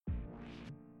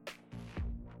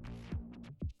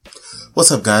What's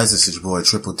up, guys? This is your boy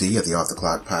Triple D of the Off the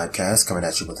Clock Podcast, coming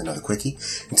at you with another quickie.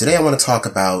 And today I want to talk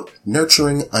about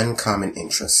nurturing uncommon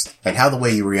interests and how the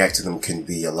way you react to them can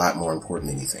be a lot more important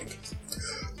than you think.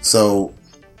 So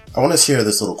I want to share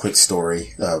this little quick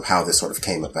story of how this sort of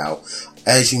came about.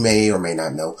 As you may or may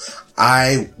not know,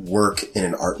 I work in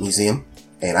an art museum.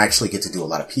 And I actually get to do a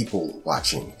lot of people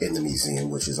watching in the museum,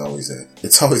 which is always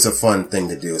a fun thing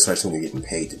to do, especially when you're getting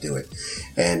paid to do it.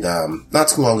 And, not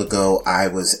too long ago, I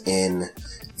was in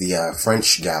the,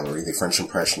 French gallery, the French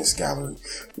Impressionist gallery,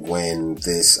 when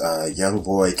this, young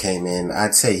boy came in.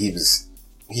 I'd say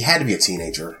he had to be a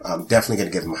teenager. I'm definitely going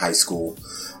to give him high school,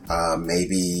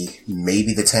 maybe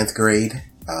the 10th grade.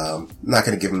 I'm not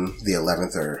going to give him the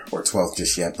 11th or 12th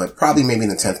just yet, but probably maybe in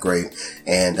the 10th grade.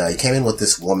 And he came in with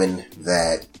this woman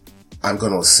that I'm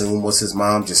going to assume was his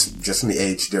mom, just from the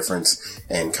age difference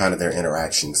and kind of their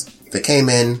interactions. They came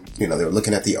in, they were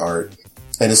looking at the art.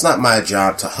 And it's not my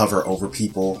job to hover over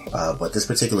people, but this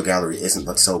particular gallery isn't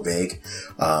but so big,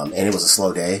 and it was a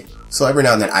slow day. So every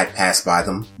now and then I'd pass by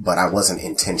them, but I wasn't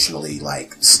intentionally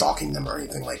stalking them or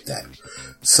anything like that.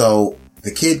 So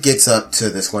the kid gets up to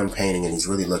this one painting and he's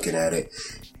really looking at it,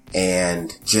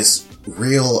 and just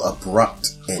real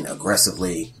abrupt and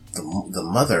aggressively, the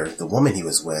mother, the woman he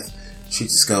was with, she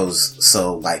just goes,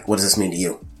 so what does this mean to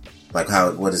you?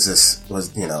 How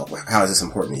is this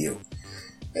important to you?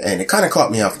 And it kind of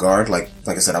caught me off guard. Like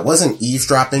I said, I wasn't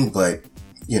eavesdropping, but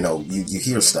you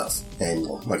hear stuff. And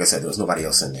like I said, there was nobody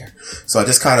else in there. So I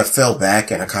just kind of fell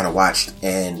back and I kind of watched,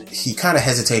 and he kind of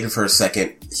hesitated for a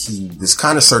second. He was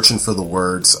kind of searching for the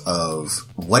words of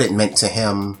what it meant to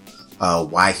him,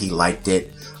 why he liked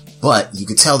it. But you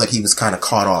could tell that he was kind of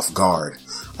caught off guard.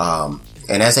 And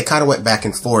as they kind of went back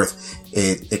and forth,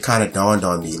 it kind of dawned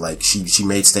on me, she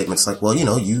made statements like, well,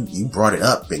 you brought it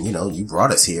up and, you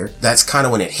brought us here. That's kind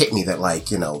of when it hit me that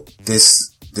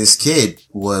this kid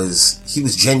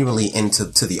was genuinely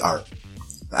into the art.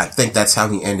 I think that's how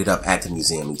he ended up at the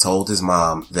museum. He told his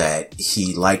mom that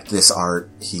he liked this art,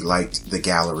 he liked the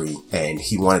gallery, and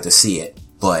he wanted to see it.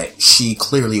 But she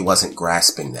clearly wasn't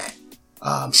grasping that.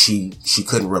 She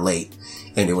couldn't relate.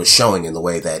 And it was showing in the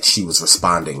way that she was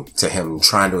responding to him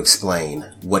trying to explain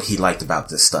what he liked about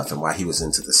this stuff and why he was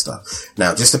into this stuff.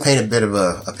 Now, just to paint a bit of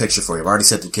a picture for you, I've already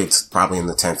said the kid's probably in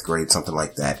the 10th grade, something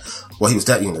like that. Well, he was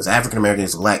African-American, he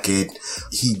was a black kid.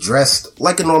 He dressed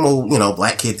like a normal,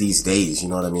 black kid these days, you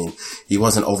know what I mean? He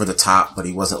wasn't over the top, but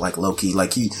he wasn't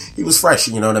low-key. He was fresh,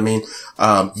 you know what I mean?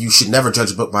 You should never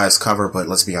judge a book by its cover, but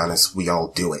let's be honest, we all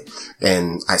do it.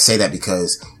 And I say that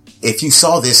because if you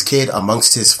saw this kid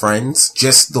amongst his friends,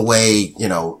 just the way,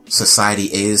 society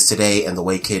is today and the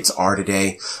way kids are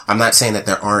today, I'm not saying that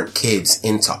there aren't kids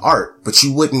into art, but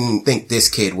you wouldn't think this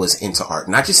kid was into art.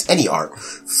 Not just any art.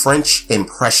 French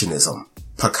Impressionism,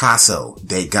 Picasso,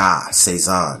 Degas,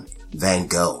 Cézanne, Van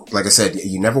Gogh. Like I said,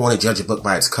 you never want to judge a book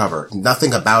by its cover.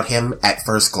 Nothing about him at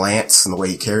first glance and the way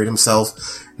he carried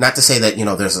himself. Not to say that,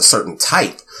 there's a certain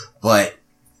type, but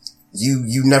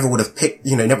you never would have picked,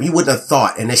 you wouldn't have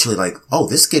thought initially oh,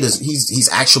 this kid he's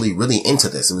actually really into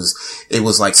this. It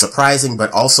was surprising, but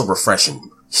also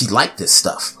refreshing. He liked this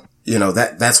stuff.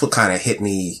 That's what kind of hit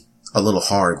me a little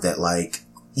hard, that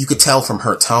you could tell from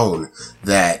her tone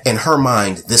that in her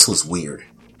mind, this was weird.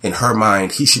 In her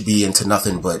mind, he should be into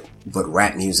nothing but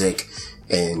rap music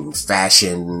and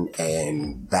fashion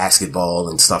and basketball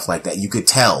and stuff like that. You could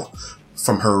tell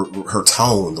from her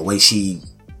tone, the way she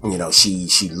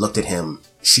looked at him.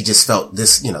 She just felt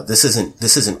this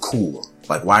isn't cool.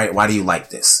 Why do you like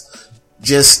this?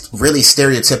 Just really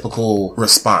stereotypical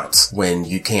response when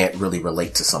you can't really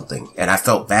relate to something. And I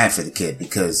felt bad for the kid,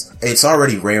 because it's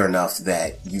already rare enough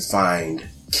that you find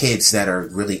kids that are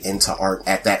really into art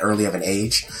at that early of an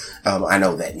age. I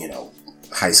know that,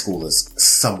 high school is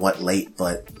somewhat late,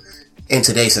 but in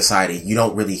today's society, you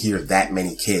don't really hear that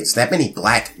many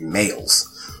black males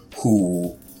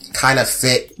who kind of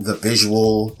fit the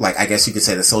visual, I guess you could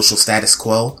say the social status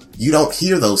quo. You don't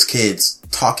hear those kids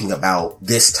talking about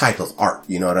this type of art,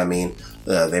 you know what I mean?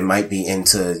 They might be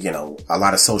into, a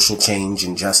lot of social change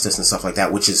and justice and stuff like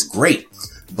that, which is great.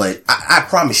 But I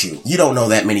promise you don't know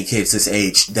that many kids this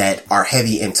age that are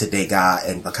heavy into Degas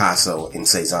and Picasso and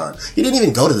Cézanne. He didn't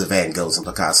even go to the Van Goghs and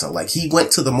Picasso. He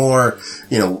went to the more,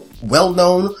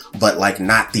 well-known, but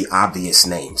not the obvious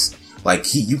names.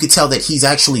 You could tell that he's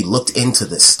actually looked into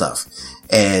this stuff.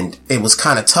 And it was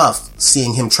kind of tough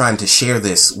seeing him trying to share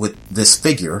this with this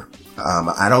figure.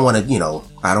 I don't want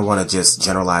to just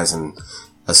generalize and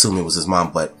assume it was his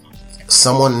mom, but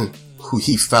someone who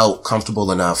he felt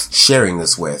comfortable enough sharing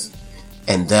this with,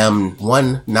 and them,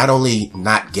 not only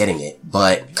not getting it,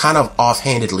 but kind of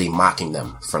offhandedly mocking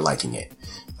them for liking it.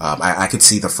 I could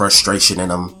see the frustration in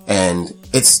them, and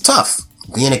it's tough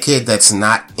being a kid that's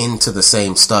not into the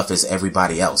same stuff as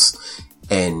everybody else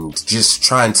and just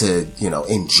trying to,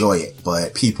 enjoy it.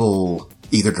 But people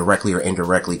either directly or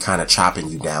indirectly kind of chopping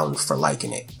you down for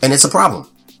liking it. And it's a problem.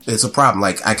 It's a problem.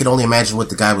 Like, I could only imagine what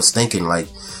the guy was thinking. Like,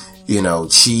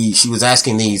 she was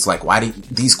asking these, like,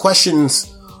 these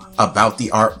questions about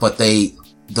the art, but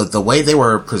the way they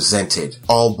were presented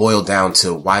all boiled down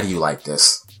to, why do you like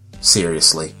this?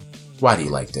 Seriously. Why do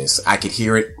you like this? I could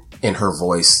hear it in her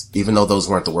voice, even though those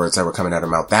weren't the words that were coming out of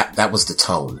her mouth. That was the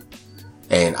tone.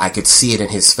 And I could see it in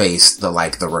his face,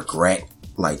 the regret.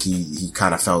 Like, he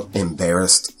kind of felt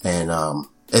embarrassed, and,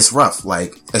 it's rough,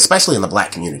 like, especially in the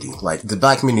black community. Like, the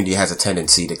black community has a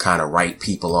tendency to kind of write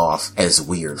people off as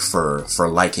weird for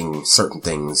liking certain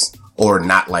things or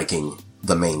not liking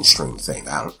the mainstream thing.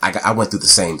 I went through the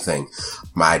same thing.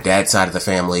 My dad's side of the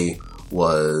family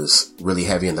was really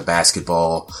heavy into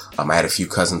basketball. I had a few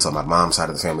cousins on my mom's side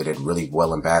of the family that did really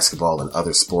well in basketball and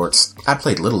other sports. I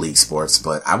played little league sports,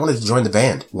 but I wanted to join the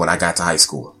band when I got to high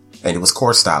school. And it was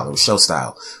corps style. It was show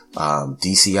style.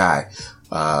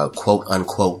 DCI, quote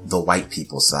unquote, the white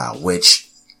people style, which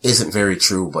isn't very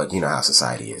true, but you know how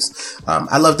society is.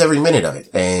 I loved every minute of it.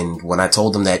 And when I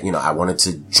told them that, I wanted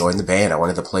to join the band, I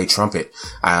wanted to play trumpet,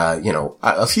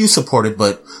 a few supported,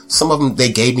 but some of them,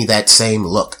 they gave me that same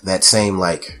look, that same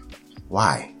like,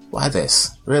 why? Why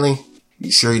this? Really?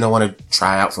 You sure you don't want to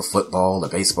try out for football or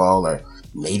baseball or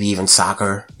maybe even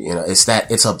soccer?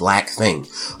 It's a black thing.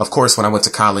 Of course, when I went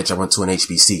to college, I went to an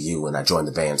HBCU and I joined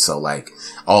the band. So like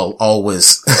all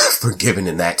was forgiven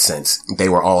in that sense. They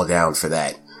were all down for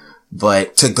that.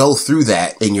 But to go through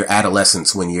that in your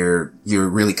adolescence when you're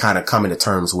really kind of coming to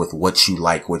terms with what you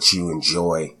like, what you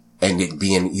enjoy, and it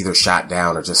being either shot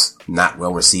down or just not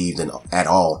well received at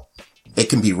all, it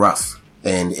can be rough.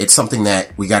 And it's something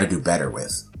that we got to do better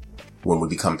with when we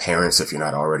become parents, if you're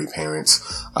not already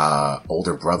parents,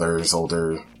 older brothers,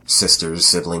 older sisters,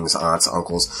 siblings, aunts,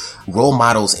 uncles, role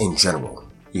models in general.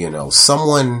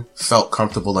 Someone felt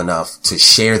comfortable enough to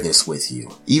share this with you.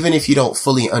 Even if you don't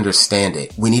fully understand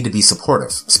it, we need to be supportive,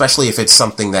 especially if it's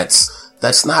something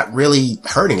that's not really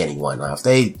hurting anyone. Now, if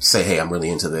they say, hey, I'm really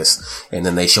into this, and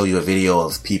then they show you a video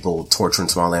of people torturing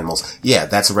small animals, yeah,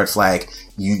 that's a red flag.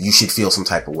 You should feel some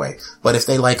type of way. But if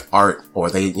they like art, or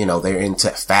they're into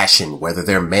fashion, whether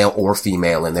they're male or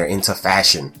female and they're into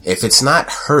fashion, if it's not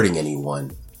hurting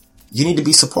anyone, you need to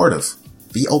be supportive.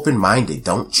 Be open-minded.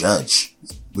 Don't judge.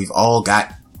 We've all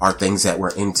got our things that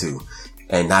we're into,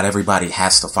 and not everybody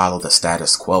has to follow the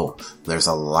status quo. There's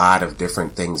a lot of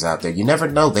different things out there. You never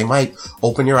know. They might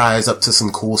open your eyes up to some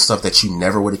cool stuff that you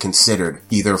never would have considered,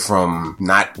 either from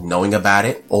not knowing about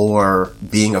it or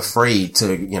being afraid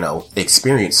to,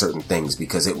 experience certain things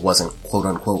because it wasn't quote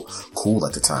unquote cool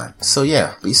at the time. So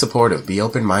yeah, be supportive, be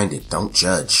open-minded, don't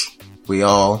judge. We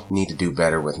all need to do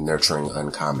better with nurturing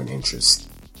uncommon interests.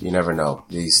 You never know.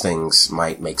 These things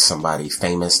might make somebody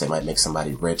famous. They might make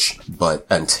somebody rich. But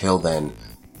until then,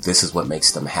 this is what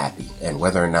makes them happy. And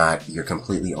whether or not you're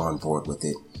completely on board with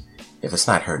it, if it's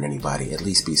not hurting anybody, at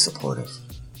least be supportive.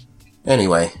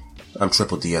 Anyway, I'm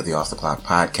Triple D of the Off the Clock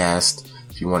Podcast.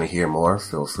 If you want to hear more,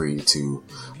 feel free to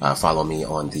follow me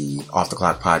on the Off the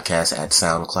Clock Podcast at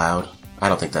SoundCloud. I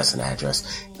don't think that's an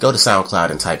address. Go to SoundCloud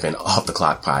and type in Off the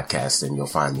Clock Podcast and you'll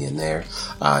find me in there.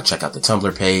 Check out the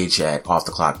Tumblr page at Off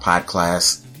the Clock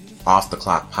Podcast.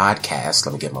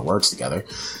 Let me get my words together.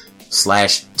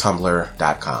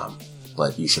 /tumblr.com.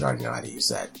 But you should already know how to use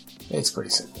that. It's pretty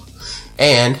simple.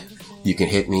 And you can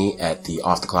hit me at the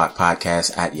Off the Clock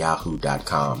Podcast at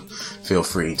yahoo.com. Feel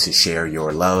free to share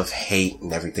your love, hate,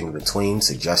 and everything in between,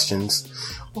 suggestions.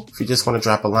 If you just want to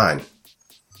drop a line.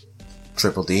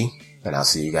 Triple D. And I'll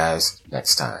see you guys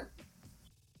next time.